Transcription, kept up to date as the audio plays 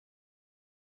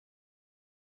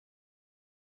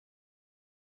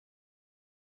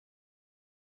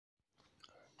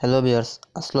Hello viewers,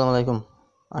 আসসালামু আলাইকুম।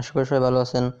 আশা করি সবাই ভালো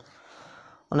আছেন।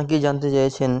 অনেকেই জানতে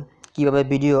চেয়েছেন কিভাবে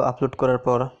ভিডিও আপলোড করার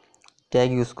পর ট্যাগ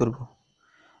ইউজ করব।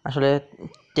 আসলে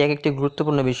ট্যাগ একটি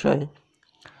গুরুত্বপূর্ণ বিষয়,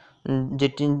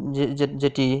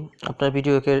 যেটি আপনার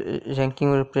ভিডিওকে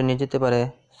র্যাঙ্কিংয়ের উপরে নিয়ে যেতে পারে।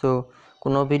 সো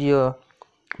কোনো ভিডিও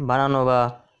বানানো বা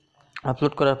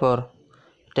আপলোড করার পর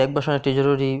ট্যাগ বসানো একটি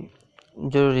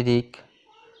জরুরি দিক।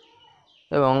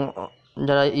 এবং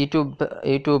যারা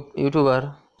ইউটিউবার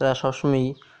তারা সবসময়ই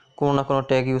কোনো না কোনো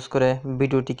ট্যাগ ইউজ করে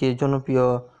ভিডিওটিকে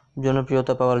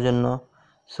জনপ্রিয়তা পাওয়ার জন্য।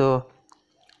 সো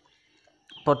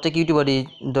প্রত্যেক ইউটিউবারই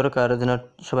দরকার যেন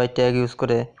সবাই ট্যাগ ইউজ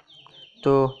করে।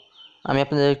 তো আমি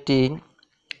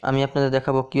আপনাদের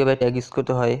দেখাবো কীভাবে ট্যাগ ইউজ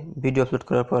করতে হয় ভিডিও আপলোড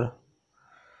করার পর।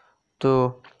 তো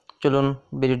চলুন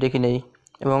ভিডিও দেখে নেই,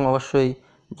 এবং অবশ্যই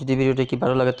যদি ভিডিওটি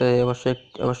ভালো লাগে তাহলে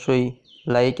অবশ্যই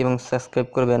লাইক এবং সাবস্ক্রাইব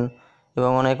করবেন এবং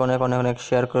অনেক অনেক অনেক অনেক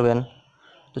শেয়ার করবেন।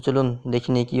 তো চলুন দেখি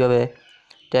নিই কীভাবে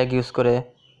ট্যাগ ইউজ করে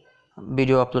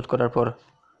ভিডিও আপলোড করার পর।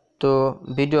 তো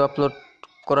ভিডিও আপলোড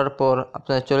করার পর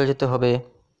আপনাদের চলে যেতে হবে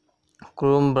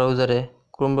ক্রোম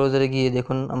ব্রাউজারে গিয়ে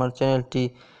দেখুন আমার চ্যানেলটি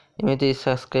এমনিতেই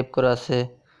সাবস্ক্রাইব করা আছে।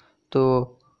 তো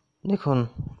দেখুন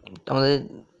আমাদের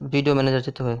ভিডিও ম্যানেজার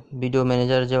যেতে হবে। ভিডিও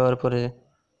ম্যানেজার যাওয়ার পরে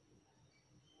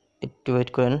একটু ওয়েট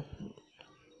করেন।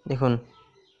 দেখুন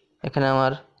এখানে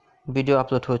আমার ভিডিও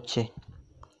আপলোড হচ্ছে।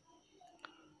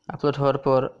 আপলোড হওয়ার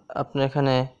পর আপনার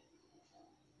এখানে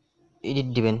এডিট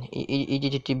দিবেন।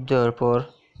 এডিটে টিপ দেওয়ার পর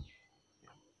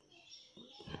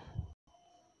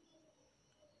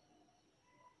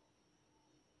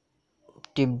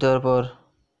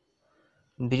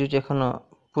ভিডিওটি এখনো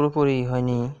পুরোপুরি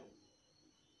হয়নি।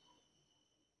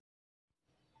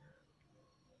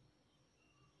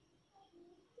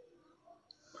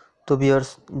 তো ভিউয়ার্স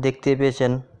দেখতে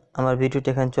পেয়েছেন আমার ভিডিওটি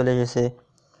এখানে চলে এসেছে।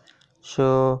 সো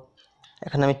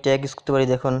এখানে আমি ট্যাগ ইউজ করতে পারি।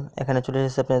 দেখুন এখানে চলে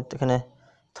এসেছে। আপনি এখানে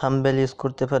থাম্বনেল ইউজ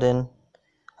করতে পারেন,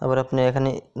 আবার আপনি এখানে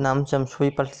নাম ছবি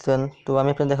পাল্টাতে পারেন। তো আমি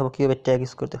আপনাদের দেখাবো কীভাবে ট্যাগ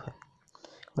ইউজ করতে হয়।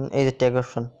 এই যে ট্যাগ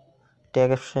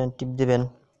অপশন টিপ দেবেন।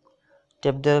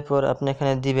 ট্যাপ দেওয়ার পর আপনি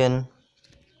এখানে দিবেন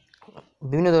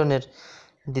বিভিন্ন ধরনের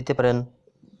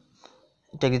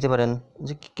ট্যাগ দিতে পারেন,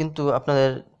 কিন্তু আপনাদের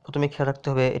প্রথমে খেয়াল রাখতে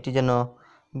হবে এটি যেন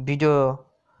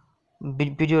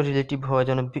ভিডিও রিলেটিভ হয়,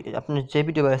 যেন আপনি যে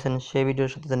ভিডিও বানাচ্ছেন সেই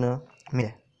ভিডিওর সাথে যেন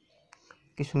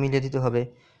কিছু মিলিয়ে দিতে হবে।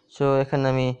 সো এখানে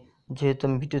আমি যেহেতু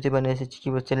আমি ভিডিওতে বানিয়েছি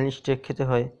কীভাবে চ্যানেল স্ট্রাইক খেতে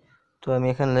হয়, তো আমি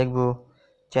এখানে লিখব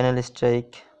চ্যানেল স্ট্রাইক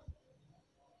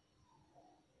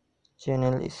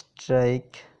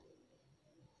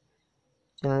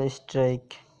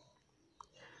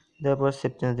দেওয়ার পর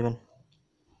সেভ চেঞ্জ দেবেন।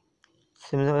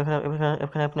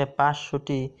 এখানে আপনি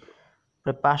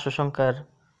 500 সংখ্যার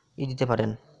দিতে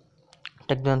পারেন।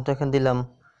 তো এখানে দিলাম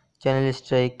চ্যানেল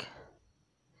স্ট্রাইক,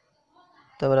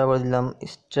 তারপর আবার দিলাম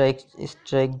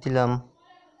স্ট্রাইক দিলাম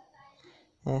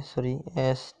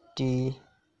ST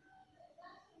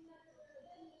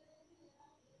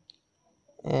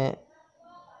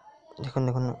দেখুন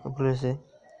ভুল হয়েছে।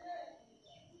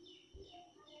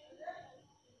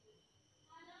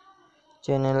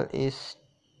 চ্যানেল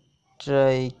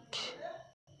স্ট্রাইক,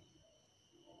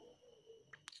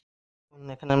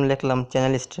 এখানে আমি লিখলাম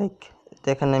চ্যানেল স্ট্রাইক। তো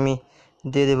এখানে আমি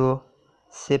দিয়ে দেব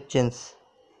সেভ চেঞ্জ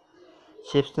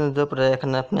দেওয়ার পরে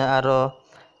এখানে আপনি আরও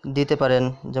দিতে পারেন,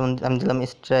 যেমন আমি দিলাম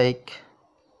স্ট্রাইক।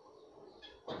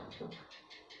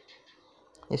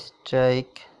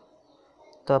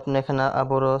 তো আপনি এখানে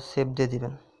আবারও সেভ দিয়ে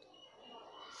দিবেন।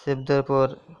 সেভ দেওয়ার পর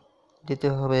দিতে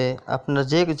হবে আপনার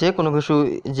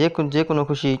যে কোনো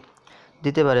খুশি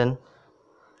দিতে পারেন।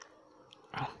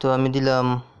 তো আমি দিলাম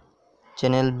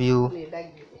চ্যানেল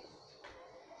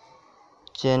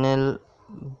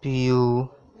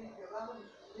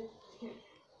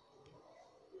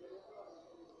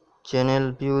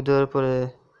ভিউ দেওয়ার পরে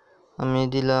আমি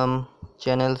দিলাম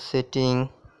চ্যানেল সেটিং।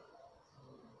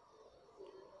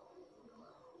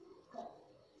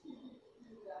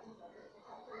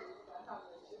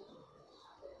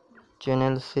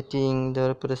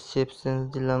 দেওয়ার পরে সেভ চেঞ্জ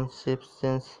দিলাম।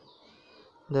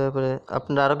 দেওয়ার পরে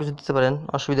আপনারা আরও কিছু দিতে পারেন,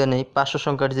 অসুবিধা নেই। 500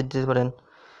 সংখ্যার দিতে পারেন।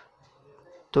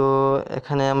 তো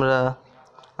এখানে আমরা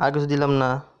আর কিছু দিলাম না।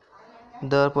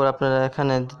 দেওয়ার পর আপনারা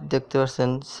এখানে দেখতে পাচ্ছেন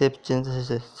সেভ চেঞ্জ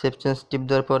এসেছে। সেভ চেঞ্জ টিপ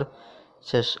দেওয়ার পর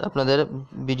শেষ, আপনাদের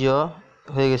ভিডিও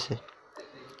হয়ে গেছে।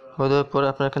 হয়ে যাওয়ার পর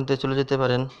আপনারা এখান থেকে চলে যেতে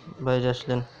পারেন। বাইরে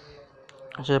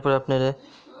আসার পর আপনারা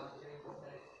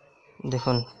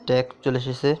দেখুন ট্যাগ চলে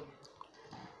এসেছে।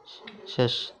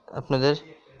 শেষ, আপনাদের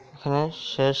এখানে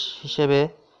শেষ হিসেবে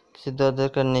কিছু দেওয়ার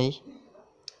দরকার নেই।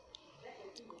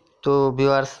 তো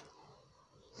ভিউয়ার্স,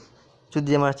 যদি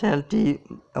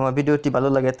আমার ভিডিওটি ভালো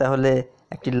লাগে তাহলে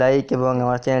একটি লাইক এবং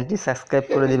আমার চ্যানেলটি সাবস্ক্রাইব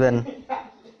করে দিবেন।